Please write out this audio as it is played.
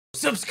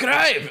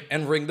subscribe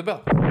and ring the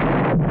bell.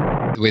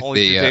 With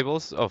Only the 2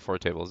 tables? Oh, 4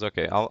 tables.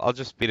 Okay, I'll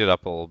just speed it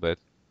up a little bit.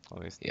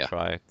 Let me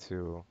try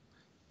to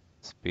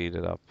speed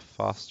it up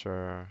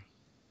faster,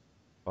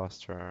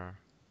 faster,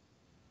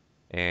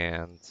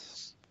 and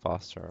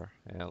faster.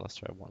 And let's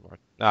try one more.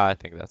 I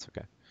think that's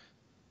okay.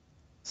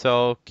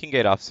 So King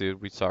 8 offsuit,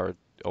 we started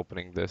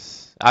opening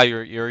this.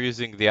 You're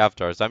using the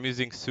avatars. I'm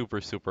using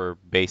super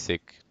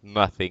basic,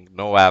 nothing,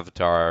 no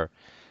avatar,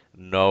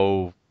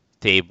 no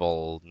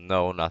table,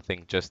 no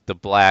nothing, just the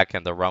black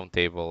and the round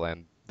table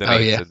and the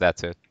names, and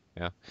that's it.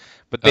 Yeah.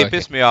 But they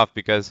pissed me off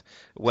because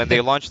when they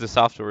launched the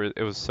software,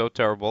 it was so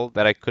terrible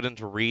that I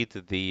couldn't read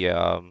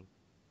the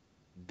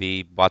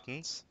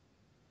buttons.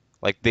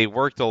 Like they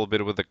worked a little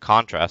bit with the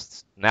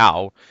contrasts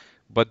now,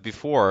 but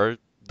before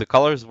the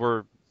colors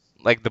were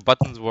like the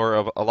buttons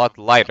were a lot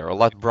lighter, a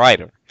lot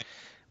brighter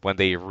when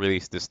they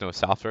released this new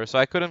software, so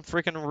I couldn't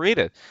freaking read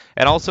it.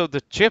 And also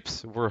the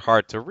chips were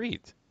hard to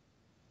read.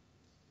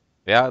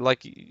 Yeah,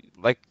 like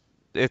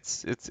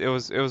it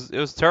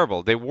was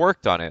terrible. They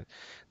worked on it.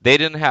 They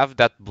didn't have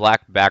that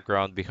black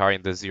background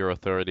behind the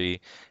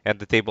 030, and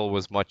the table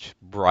was much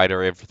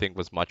brighter. Everything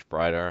was much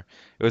brighter.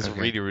 It was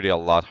really a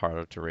lot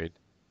harder to read.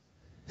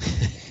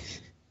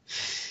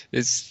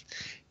 They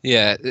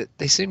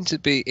seem to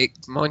be.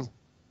 Mine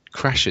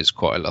crashes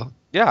quite a lot.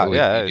 Yeah,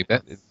 it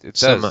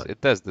does. It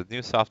does. The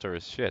new software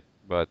is shit,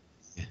 but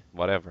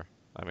whatever.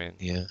 I mean,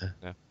 yeah.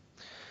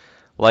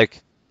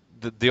 Like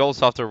the old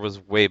software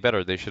was way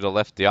better. They should have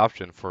left the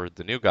option for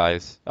the new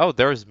guys. Oh,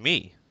 there's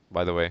me,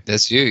 by the way.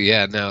 That's you.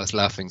 Yeah. No, I was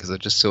laughing because I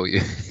just saw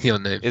your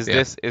name. Is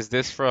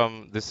this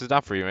from? This is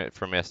not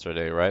from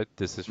yesterday, right?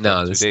 This is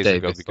from 2 days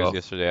ago because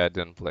yesterday I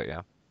didn't play.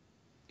 Yeah.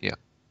 Yeah.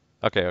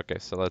 Okay.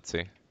 So let's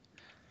see.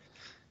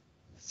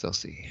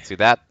 Saucy. See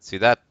that?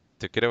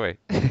 Took it away.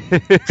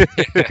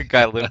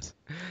 Guy limps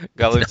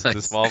nice. In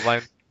the small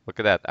blind. Look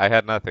at that. I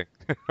had nothing.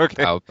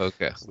 Okay.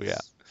 ACRPoker. Yeah.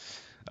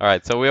 All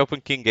right. So we open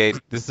King 8.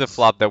 This is a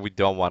flop that we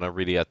don't want to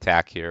really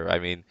attack here. I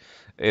mean,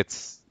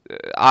 it's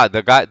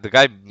the guy.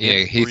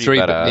 Yeah, he three.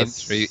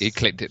 He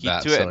clicked it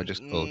back, so I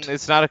just called.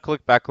 It's not a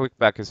click back. Click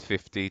back is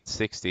 50.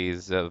 60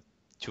 is a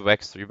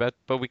 2x 3-bet,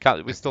 but we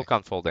still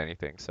can't fold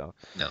anything. So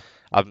no.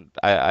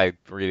 I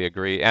really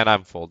agree, and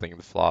I'm folding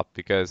the flop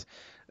because.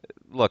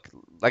 Look,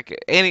 like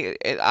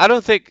I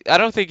don't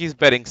think he's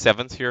betting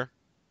sevens here,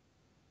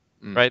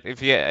 right? If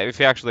he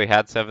actually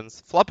had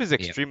sevens, flop is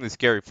extremely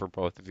scary for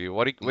both of you.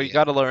 What you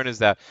got to learn is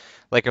that,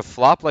 like a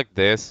flop like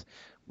this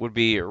would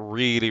be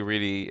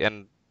really.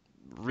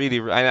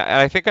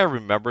 I think I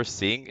remember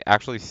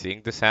actually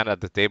seeing this hand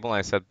at the table, and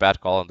I said bad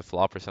call on the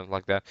flop or something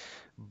like that.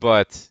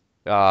 But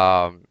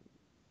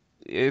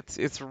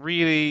it's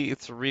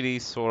really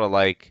sort of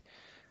like.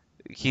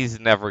 He's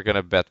never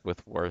gonna bet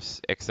with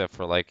worse, except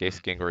for like ace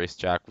king or ace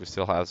jack, who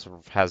still has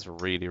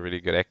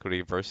really good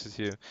equity versus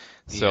you.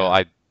 So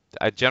I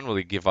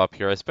generally give up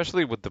here,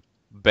 especially with the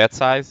bet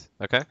size.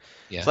 Okay,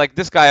 it's like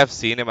this guy, I've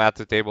seen him at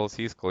the tables.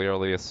 He's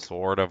clearly a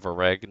sort of a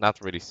reg,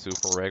 not really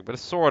super reg, but a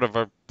sort of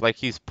like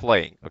he's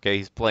playing. Okay,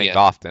 he's playing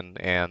often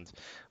and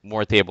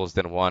more tables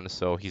than one,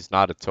 so he's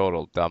not a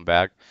total dumb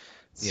bag.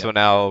 So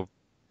now.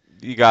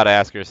 You gotta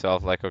ask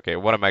yourself, like, okay,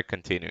 what am I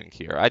continuing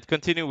here? I'd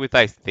continue with,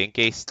 I think,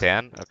 ace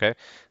 10, okay,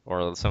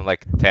 or some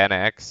like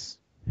 10x,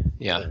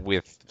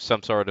 with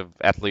some sort of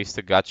at least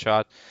a gut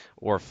shot,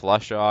 or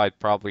flush draw. I'd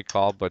probably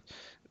call, but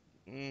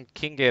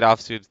King 8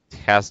 offsuit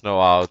has no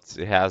outs.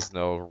 It has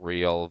no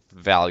real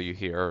value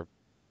here,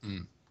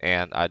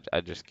 and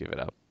I'd just give it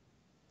up.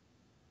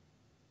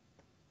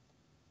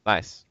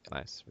 Nice,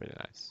 really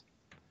nice.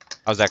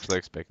 I was actually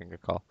expecting a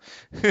call.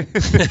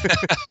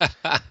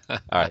 All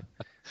right.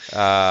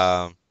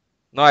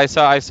 No, I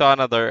saw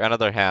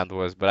another hand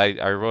but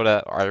I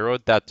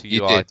wrote that to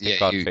you. I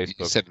think on Facebook.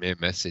 You sent me a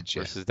message.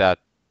 Versus that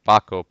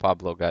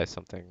Pablo guy,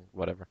 something,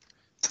 whatever.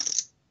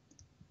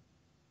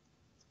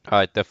 All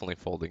right, definitely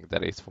folding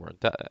that ace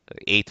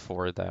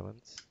 8-4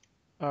 diamonds.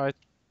 All right,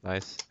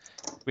 nice.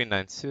 Queen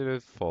 9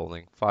 suited,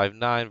 folding.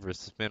 5-9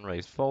 versus min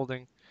raise,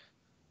 folding.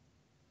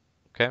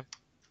 Okay.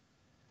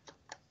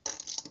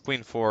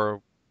 Queen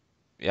 4,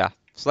 yeah.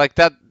 It's like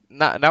that.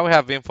 Now we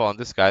have info on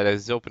this guy that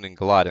is opening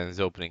a lot and is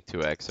opening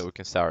 2x, so we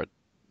can start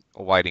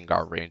widening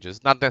our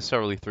ranges. Not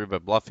necessarily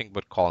 3-bet bluffing,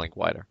 but calling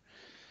wider.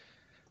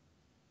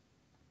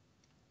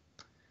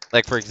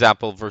 Like, for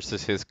example,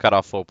 versus his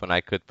cutoff open,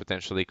 I could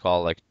potentially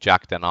call like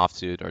Jack 10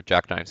 offsuit or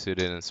Jack 9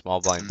 suited in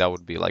small blind. That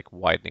would be like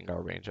widening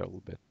our range a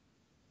little bit.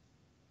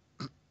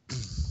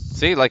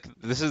 See, like,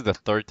 this is the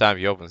third time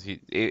he opens.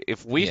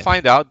 If we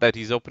find out that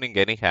he's opening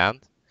any hand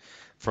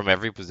from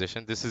every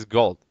position, this is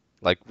gold.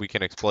 Like, we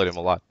can exploit him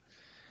a lot.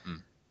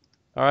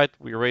 All right,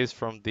 we raise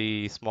from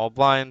the small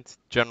blind.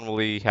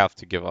 Generally, have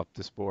to give up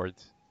this board.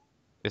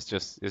 It's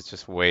just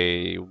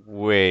way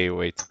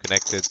too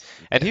connected.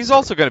 And he's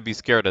also gonna be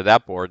scared of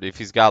that board if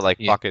he's got like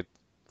pocket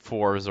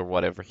fours or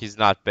whatever. He's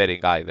not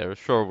betting either.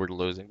 Sure, we're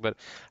losing, but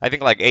I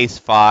think like ace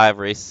 5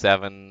 or ace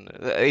 7.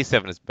 Ace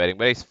 7 is betting,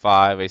 but ace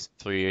 5, ace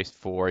 3, ace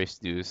 4, ace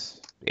deuce,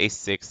 ace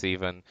 6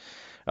 even.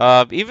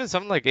 Even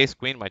something like Ace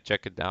Queen might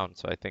check it down.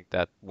 So I think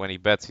that when he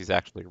bets, he's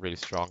actually really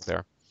strong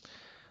there.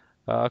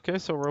 Okay,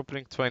 so we're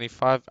opening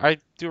 25. I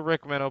do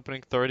recommend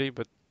opening 30,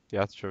 but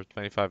yeah, sure,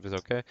 25 is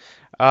okay.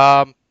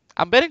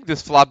 I'm betting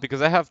this flop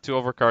because I have 2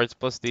 overcards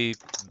plus the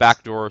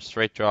backdoor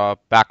straight draw,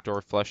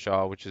 backdoor flush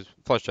draw, which is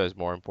flush draw is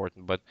more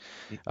important. But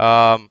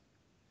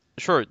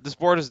sure, this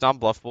board is not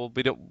bluffable.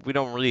 We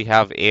don't really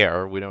have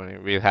air. We don't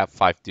really have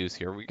 5 deuce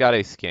here. We got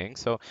ace king.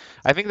 So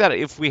I think that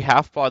if we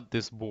half pot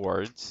this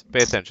board,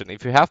 pay attention.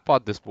 If you half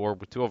pot this board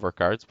with 2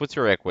 overcards, what's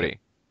your equity?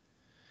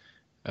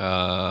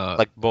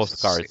 Like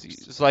both cards.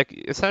 It's like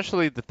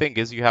essentially the thing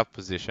is you have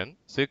position,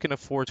 so you can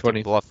afford to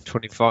bluff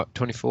 24%,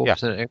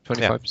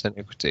 25%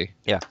 equity.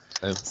 Yeah.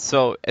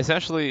 So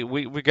essentially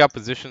we got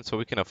position so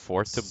we can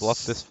afford to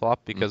bluff this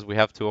flop because we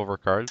have 2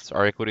 overcards.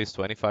 Our equity is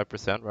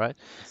 25%, right?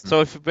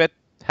 So if you bet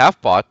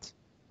half pot,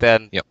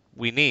 then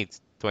we need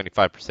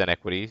 25%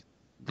 equity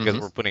because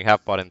we're putting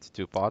half pot into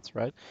 2 pots,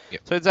 right?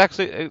 So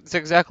it's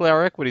exactly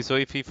our equity. So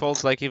if he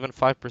folds like even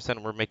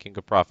 5%, we're making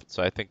a profit.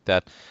 So I think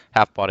that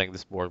half potting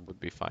this board would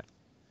be fine.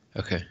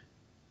 Okay.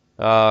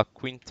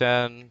 Queen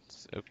 10,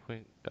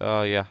 queen.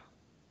 Yeah.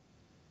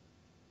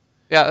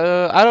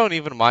 Yeah, I don't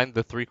even mind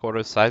the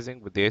 3/4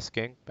 sizing with the ace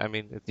king. I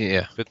mean, it's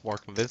a bit more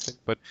convincing,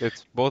 but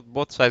it's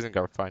both sizing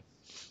are fine.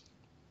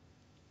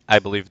 I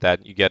believe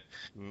that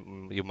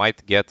you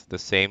might get the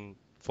same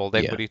fold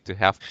equity to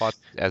half pot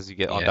as you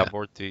get on that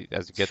board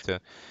as you get to.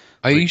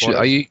 I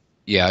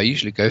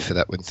usually go for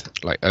that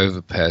with like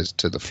over pairs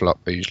to the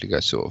flop. I usually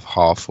go sort of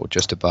half or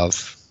just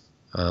above.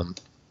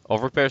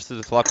 Over pairs to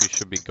the flop, you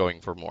should be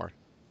going for more.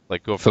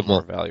 Like go for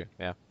more value.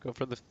 Yeah, go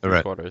for the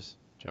 3/4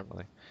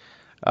 generally.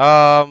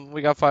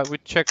 We got 5. We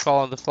check call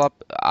on the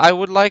flop. I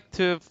would like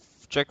to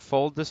check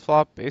fold this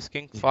flop. Ace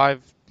king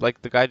 5.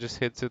 Like the guy just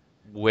hits it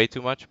way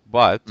too much.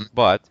 But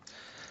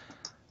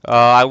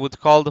I would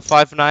call the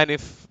 5-9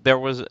 if there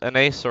was an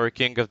ace or a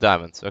king of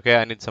diamonds. Okay,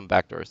 I need some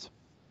backdoors.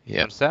 You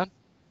understand?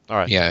 All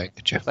right. Yeah,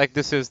 gotcha. Like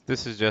this is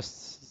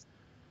just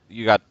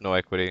you got no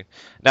equity.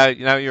 Now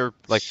you're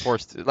like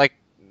forced. Like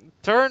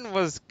turn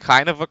was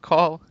kind of a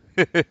call.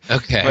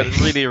 Okay. But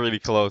really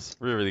close.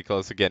 Really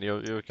close. Again,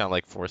 you're kind of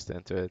like forced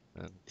into it.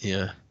 And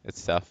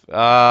it's tough.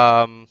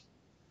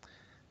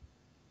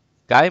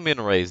 Guy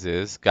min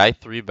raises, guy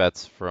 3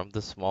 bets from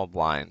the small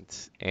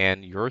blind,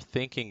 and you're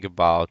thinking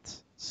about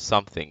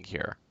something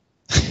here.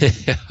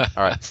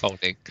 All right.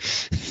 Folding.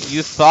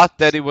 You thought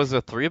that it was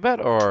a 3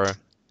 bet or?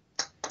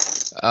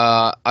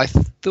 I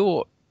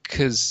thought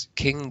because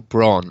King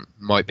Bron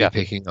might be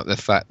picking up the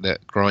fact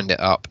that grind it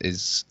up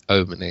is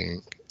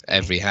opening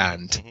every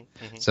hand.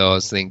 So I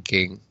was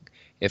thinking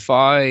if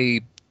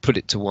I put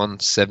it to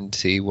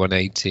 170,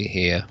 180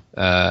 here,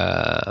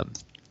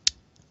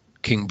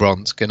 King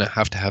Bron's going to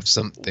have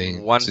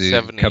something.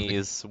 170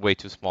 is way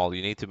too small.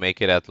 You need to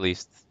make it at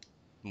least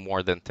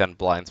more than 10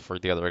 blinds for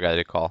the other guy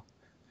to call.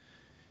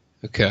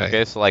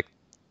 Okay, so like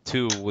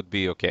 2 would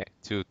be okay.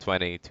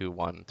 220,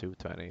 2-1,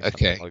 220,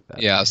 something like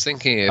that. Yeah, I was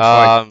thinking if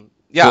I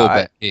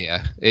bet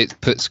here, it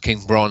puts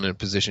King Bron in a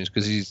position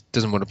because he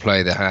doesn't want to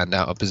play the hand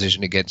out of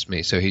position against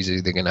me, so he's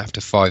either going to have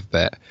to 5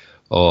 bet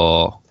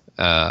or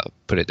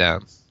put it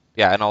down.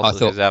 Yeah, and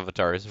also his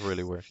avatar is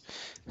really weird.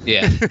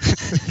 Yeah,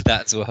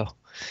 that as well.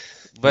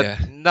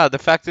 But no, the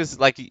fact is,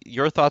 like,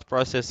 your thought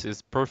process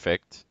is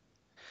perfect.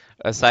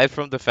 Aside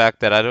from the fact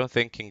that I don't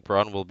think King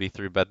Bron will be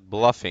 3-bet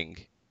bluffing,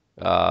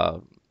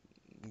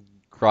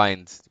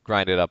 grind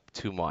it up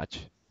too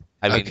much.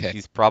 I mean,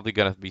 he's probably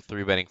gonna be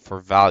 3-betting for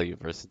value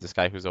versus this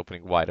guy who's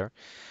opening wider.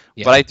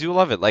 But I do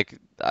love it. Like,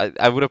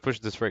 I would have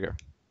pushed this trigger.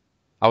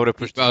 I would have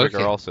pushed the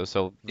trigger also.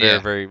 So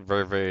very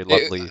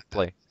lovely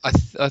play. I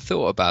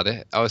thought about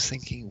it. I was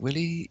thinking, will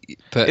he?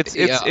 But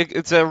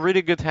it's a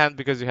really good hand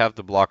because you have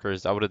the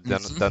blockers. I would have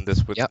done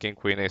this with King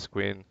Queen Ace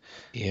Queen.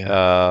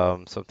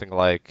 Something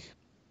like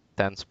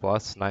 10s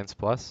plus, 9s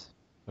plus.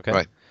 Okay.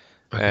 Right.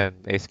 Okay. And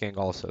Ace King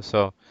also.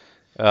 So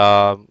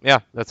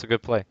that's a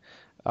good play.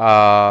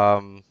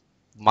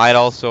 Might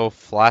also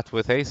flat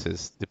with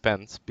aces.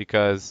 Depends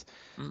because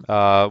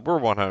we're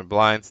 100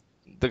 blinds.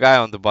 The guy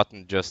on the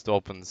button just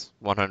opens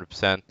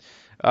 100%.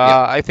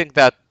 I think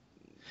that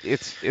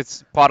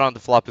it's pot on the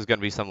flop is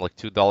gonna be something like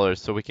 $2,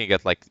 so we can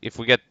get like if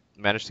we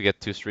manage to get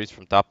 2 streets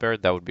from top pair,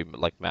 that would be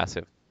like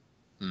massive.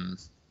 All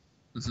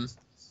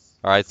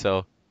right,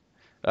 so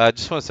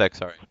just 1 sec,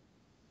 sorry.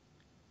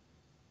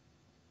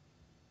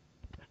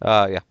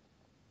 Yeah.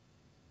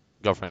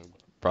 Girlfriend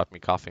brought me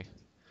coffee.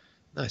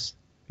 Nice.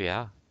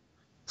 Yeah.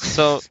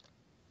 So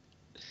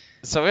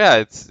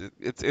yeah,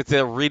 it's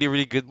a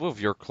really good move.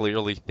 You're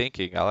clearly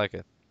thinking. I like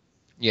it.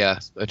 Yeah,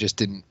 I just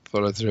didn't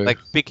follow through. Like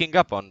picking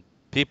up on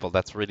people,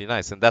 that's really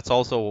nice, and that's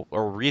also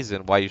a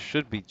reason why you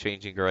should be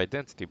changing your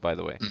identity. By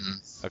the way,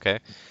 okay.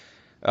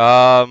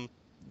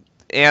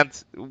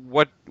 And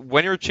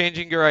when you're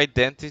changing your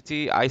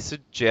identity, I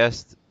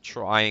suggest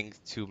trying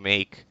to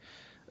make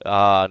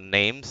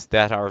names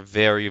that are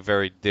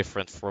very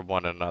different from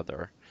one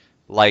another.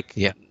 Like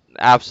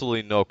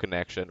absolutely no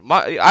connection.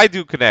 I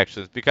do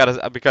connections because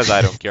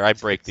I don't care. I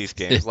break these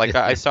games. Like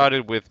I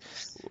started with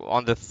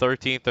on the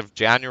 13th of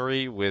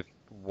January with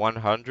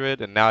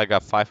 100, and now I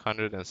got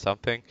 500 and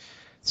something.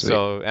 Sweet.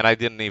 So, and I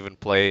didn't even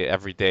play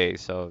every day,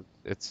 so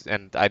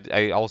and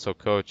I also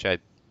coach. I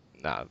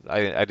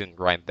didn't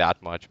grind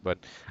that much, but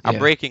I'm Yeah.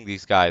 breaking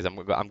these guys.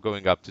 I'm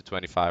going up to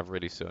 25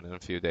 really soon in a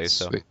few days,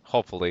 so Sweet.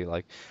 hopefully,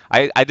 like,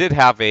 I did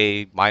have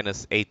a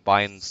 -8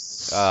 bind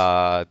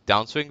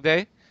downswing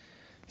day.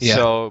 Yeah.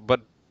 So,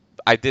 but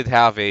I did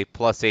have a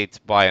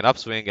 +8 buy an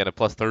upswing and a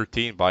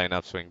 +13 buy an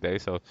upswing day,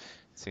 so it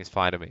seems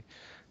fine to me.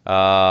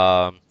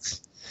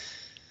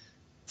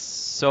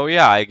 So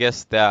yeah, I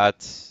guess that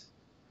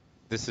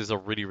this is a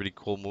really, really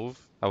cool move.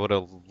 I would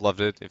have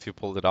loved it if you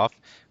pulled it off.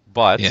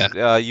 But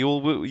Yeah. you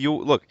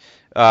look.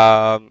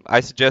 I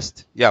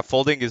suggest, yeah,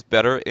 folding is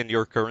better in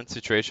your current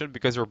situation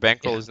because your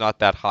bankroll Yeah. is not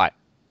that high.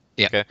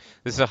 Yeah. Okay,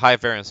 this is a high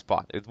variance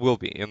spot. It will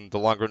be in the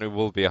long run. It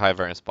will be a high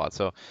variance spot.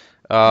 So,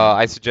 Mm.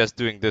 I suggest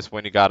doing this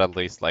when you got at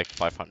least like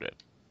 500.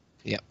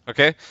 Yeah.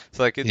 Okay,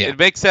 so like Yeah. it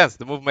makes sense.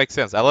 The move makes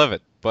sense. I love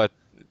it, but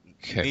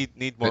Okay.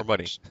 need more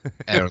money.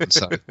 Err on the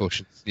side of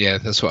caution. Yeah,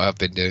 that's what I've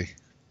been doing.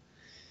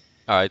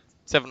 All right,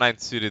 7-9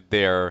 suited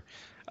there.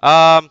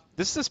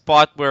 This is a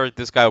spot where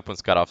this guy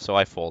opens cutoff, so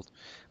I fold.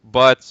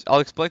 But I'll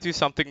explain to you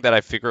something that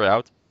I figured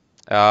out.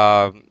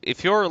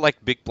 If you're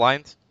like big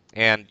blind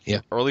and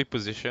Yeah. early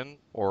position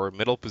or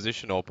middle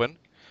position open,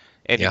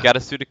 and you Yeah. got a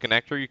suited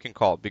connector, you can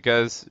call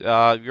because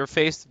you're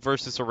faced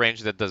versus a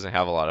range that doesn't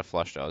have a lot of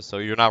flush draws, so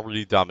you're not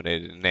really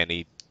dominated in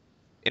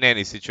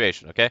any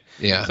situation. Okay,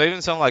 Yeah. so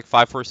even something like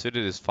 5-4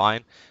 suited is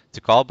fine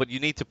to call, but you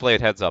need to play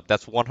it heads up.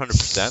 That's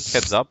 100%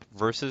 heads up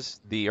versus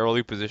the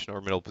early position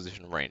or middle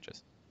position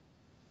ranges.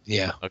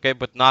 Yeah. Okay,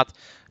 but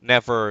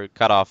never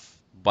cut off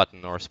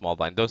button or small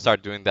blind. Don't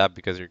start doing that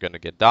because you're gonna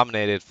get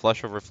dominated,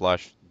 flush over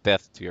flush,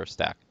 death to your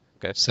stack.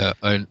 Okay. So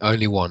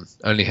only one.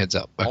 Only heads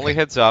up. Okay. Only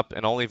heads up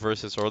and only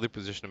versus early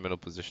position and middle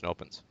position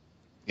opens.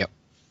 Yep.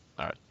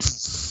 All right.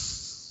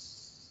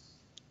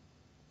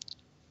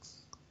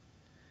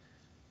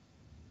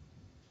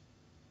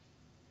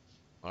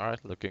 All right,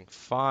 looking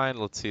fine.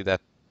 Let's see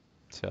that.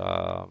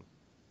 Mhm.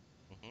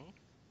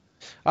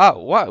 Ah,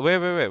 what?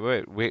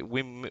 Wait.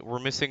 We're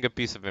missing a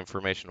piece of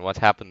information. What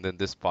happened in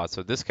this spot?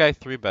 So this guy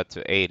 3-bet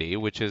to 80,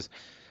 which is,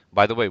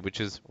 by the way, which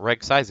is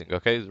reg sizing.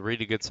 Okay,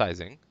 really good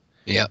sizing.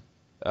 Yeah.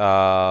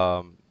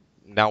 Um,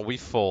 Now we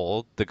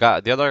fold. The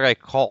other guy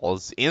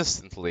calls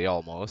instantly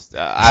almost.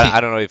 I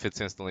don't know if it's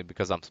instantly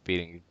because I'm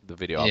speeding the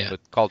video up, Yeah.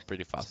 but called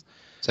pretty fast.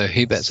 So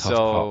he bets half pot.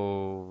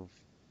 So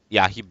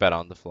yeah, he bet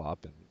on the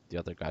flop, and the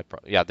other guy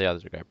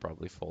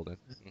probably folded.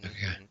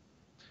 Okay.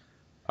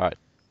 All right.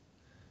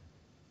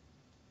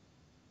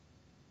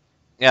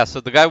 Yeah,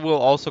 so the guy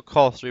will also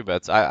call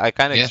 3-bets. I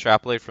kind of Yeah.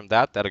 extrapolate from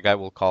that a guy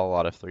will call a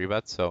lot of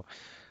 3-bets. So,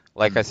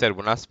 like I said,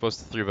 we're not supposed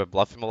to 3-bet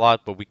bluff him a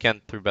lot, but we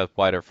can 3-bet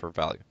wider for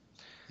value.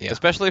 Yeah.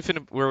 Especially if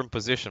we're in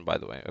position, by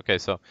the way. Okay,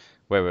 so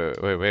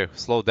wait.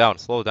 Slow down.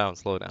 So,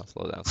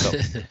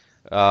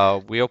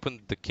 we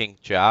opened the king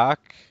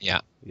jack.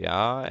 Yeah.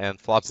 Yeah, and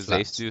flop is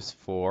Flat. ace deuce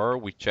 4.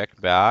 We check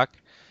back.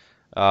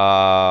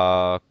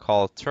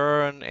 Call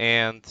turn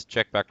and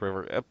check back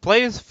river.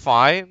 Play is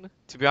fine,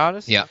 to be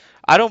honest. Yeah.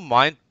 I don't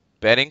mind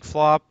betting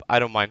flop. I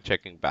don't mind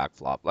checking back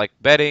flop. Like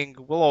betting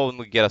will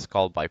only get us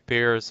called by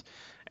pairs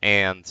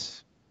and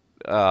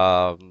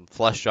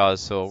flush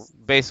draws. So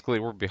basically,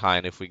 we're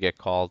behind if we get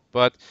called.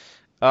 But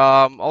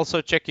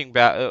also checking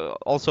back,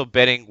 also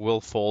betting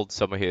will fold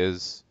some of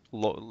his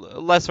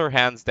lesser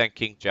hands than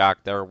king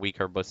jack that are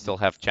weaker, but still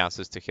have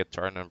chances to hit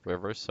turn and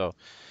river. So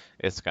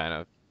it's kind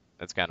of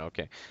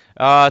okay.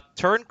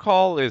 Turn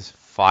call is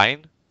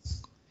fine.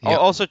 Yeah.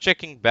 Also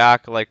checking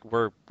back, like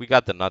we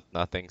got the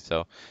nothing.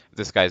 So if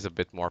this guy's a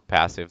bit more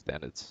passive, then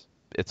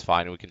it's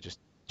fine. We can just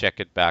check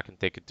it back and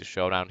take it to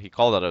showdown. He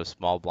called it a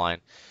small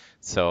blind,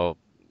 so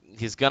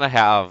he's gonna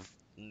have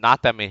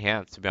not that many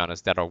hands, to be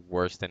honest, that are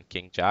worse than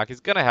king jack. He's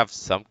gonna have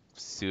some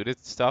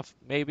suited stuff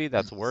maybe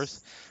that's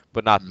worse,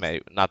 but not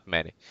many,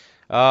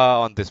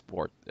 on this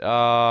board.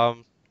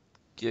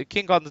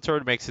 King on the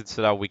turn makes it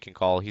so that we can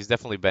call. He's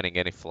definitely betting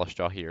any flush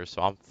draw here,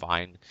 so I'm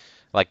fine.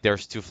 Like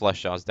there's 2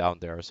 flush draws down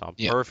there, so I'm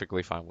Yeah.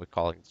 perfectly fine with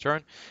calling the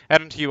turn.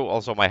 And he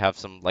also might have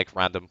some like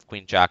random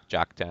queen jack,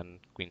 jack 10,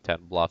 queen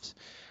 10 bluffs,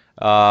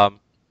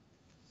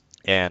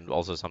 and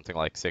also something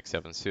like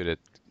 6-7 suited.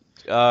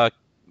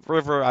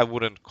 River, I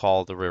wouldn't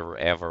call the river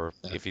ever.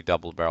 No. If he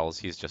double barrels,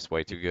 he's just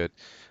way too good.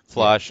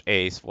 Flush,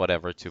 ace,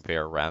 whatever, 2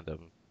 pair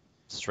random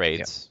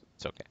straights,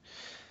 it's okay.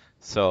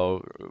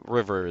 So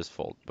river is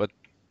fold, but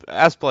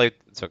as played,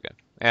 it's okay.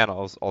 And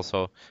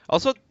also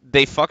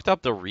they fucked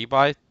up the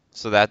rebuy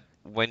so that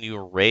when you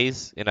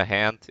raise in a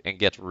hand and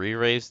get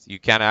re-raised, you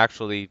can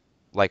actually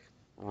like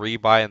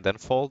rebuy and then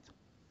fold.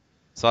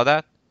 Saw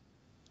that?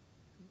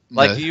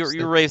 Like No.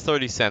 you raise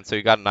 30 cents, so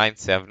you got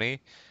 970,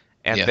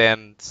 and Yeah.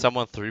 then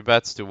someone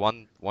 3-bets to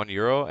one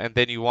euro, and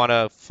then you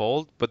wanna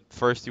fold, but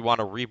first you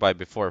wanna rebuy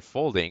before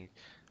folding,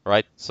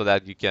 right? So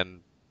that you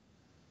can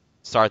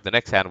start the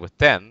next hand with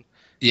 10.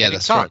 Yeah, And you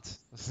that's right.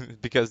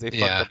 can't because they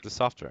fucked Yeah. up the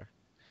software.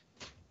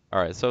 All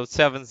right, so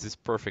 7s is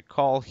perfect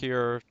call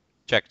here.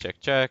 Check.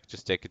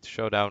 Just take it to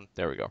showdown.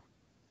 There we go.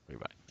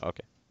 Rebuy.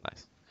 Okay,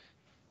 nice.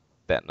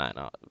 That 9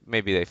 out.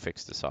 Maybe they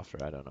fixed the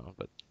software, I don't know,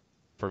 but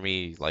for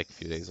me, like a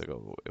few days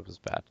ago, it was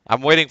bad.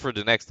 I'm waiting for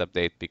the next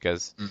update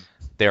because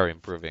they're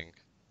improving.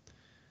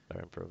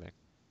 They're improving.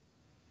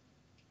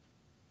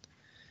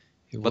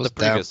 But the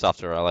previous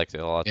software, I liked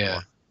it a lot more.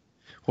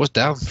 It was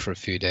down for a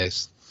few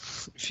days,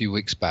 a few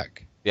weeks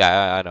back.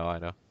 Yeah, I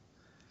know.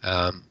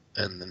 And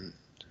then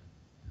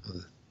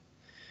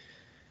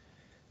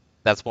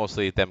that's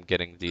mostly them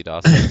getting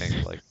DDoS, I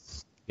think, like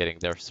getting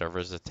their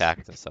servers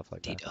attacked and stuff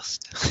like that.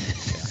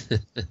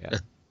 DDoS. Yeah.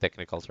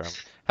 Technical term.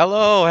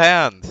 Hello,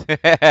 hand.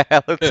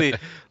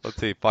 Let's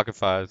see. Pocket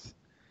fives.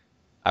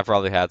 I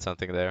probably had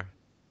something there.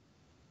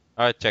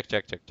 All right, check. Do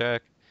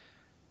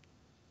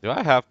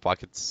I have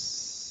pocket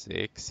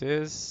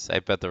sixes? I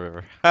bet the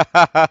river.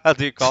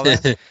 Do you call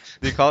that?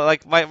 Do you call it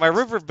like my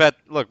river bet?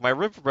 Look, my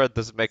river bet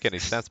doesn't make any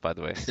sense, by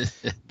the way,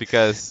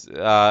 because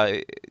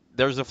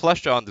there's a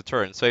flush draw on the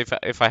turn. So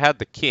if I had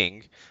the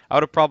king, I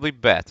would have probably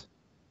bet.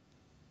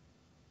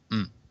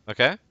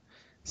 Okay,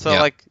 so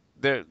like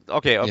there.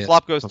 Okay, a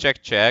flop goes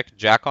check,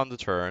 jack on the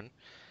turn.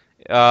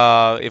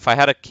 If I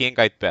had a king,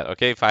 I'd bet.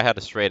 Okay, if I had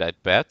a straight,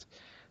 I'd bet.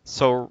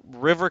 So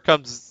river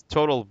comes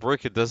total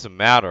brick, it doesn't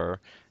matter.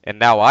 And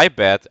now I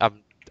bet.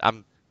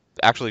 I'm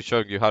actually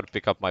showing you how to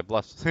pick up my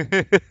bluffs.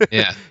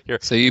 Yeah. Here.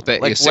 So you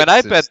bet like your when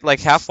I sixes. bet like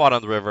half pot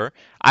on the river,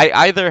 I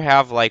either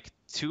have like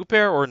 2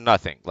 pair or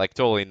nothing, like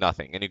totally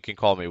nothing. And you can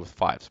call me with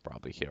fives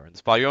probably here in the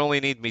spot. You only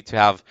need me to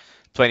have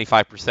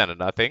 25% of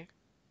nothing,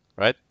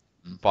 right?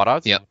 Pot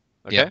odds. Yep.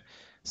 Okay. Yep.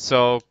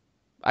 So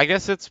I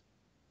guess it's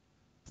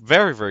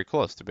very, very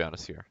close, to be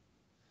honest here.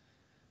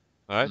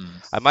 All right.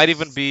 I might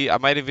even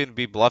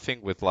be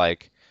bluffing with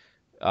like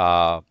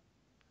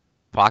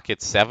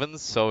pocket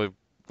sevens, so it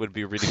would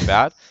be really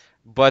bad.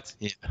 But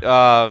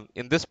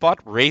in this spot,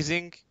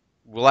 raising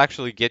will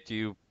actually get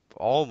you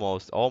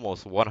almost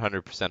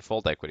 100%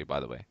 fold equity, by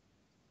the way.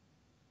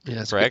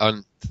 Yeah, correct.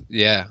 I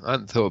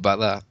hadn't thought about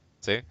that.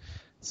 See,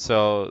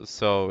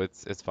 so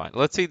it's fine.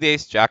 Let's see the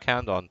ace jack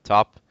hand on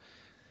top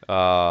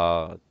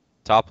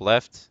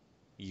left.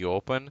 You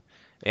open,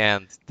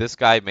 and this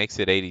guy makes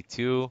it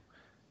 82.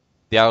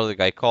 The other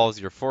guy calls.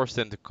 You're forced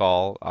into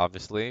call,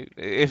 obviously.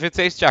 If it's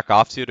ace jack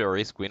offsuit or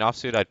ace queen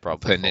offsuit, I'd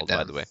probably fold,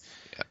 by the way.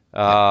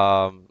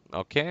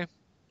 Okay.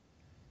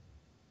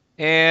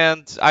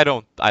 And I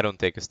don't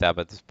take a stab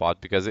at the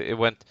spot because it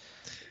went.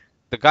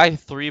 The guy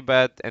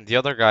 3-bet and the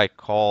other guy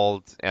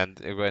called and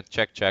it went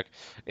check.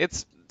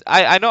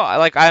 I know,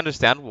 like, I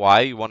understand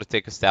why you want to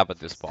take a stab at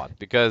this spot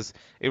because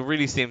it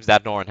really seems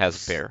that no one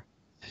has a pair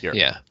here.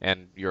 Yeah.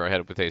 And you're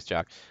ahead with ace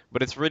jack.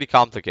 But it's really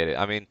complicated.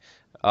 I mean,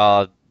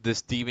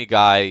 this Demi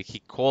guy,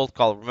 he cold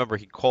called. Remember,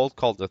 he cold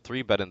called the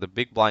 3-bet in the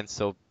big blind,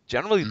 so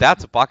generally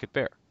that's a pocket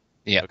pair.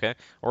 Yeah. Okay.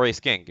 Or ace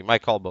king. You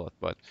might call both,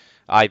 but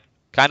I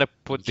kind of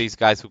put these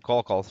guys who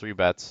call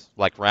 3-bets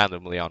like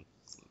randomly on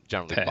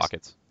generally Pairs.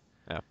 pockets.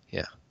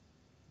 Yeah.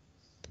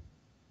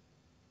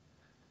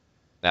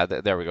 Now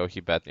there we go. He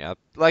bet. Yeah.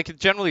 Like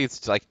generally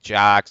it's like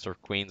jacks or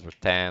queens or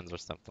tens or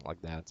something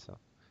like that. So.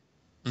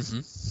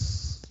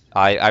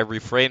 I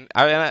refrain.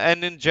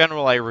 And in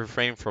general I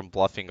refrain from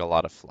bluffing a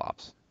lot of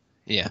flops.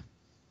 Yeah.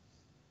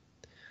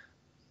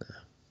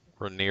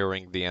 We're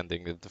nearing the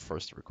ending of the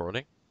first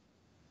recording.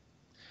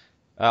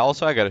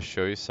 Also, I gotta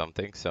show you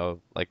something.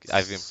 So, like,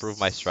 I've improved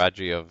my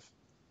strategy of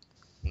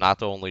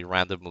not only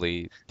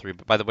randomly 3.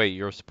 By the way,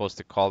 you're supposed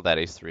to call that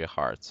ace 3 of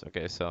hearts.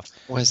 Okay, so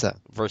Where's that?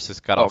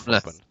 versus cutoff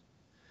left. open.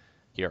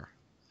 Here.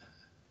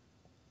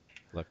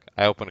 Look,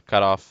 I open a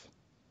cutoff.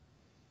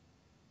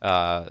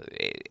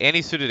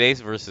 Any suited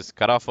ace versus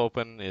cutoff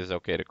open is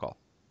okay to call.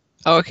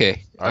 Oh,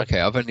 okay. Right. Okay,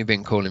 I've only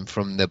been calling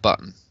from the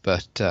button,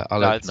 but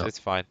I'll open up. It's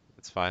fine.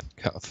 It's fine.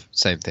 Cut off.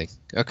 Same thing.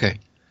 Okay.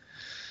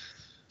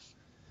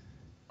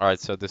 All right,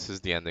 so this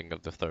is the ending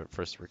of the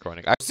first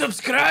recording.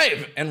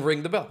 Subscribe and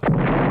ring the bell.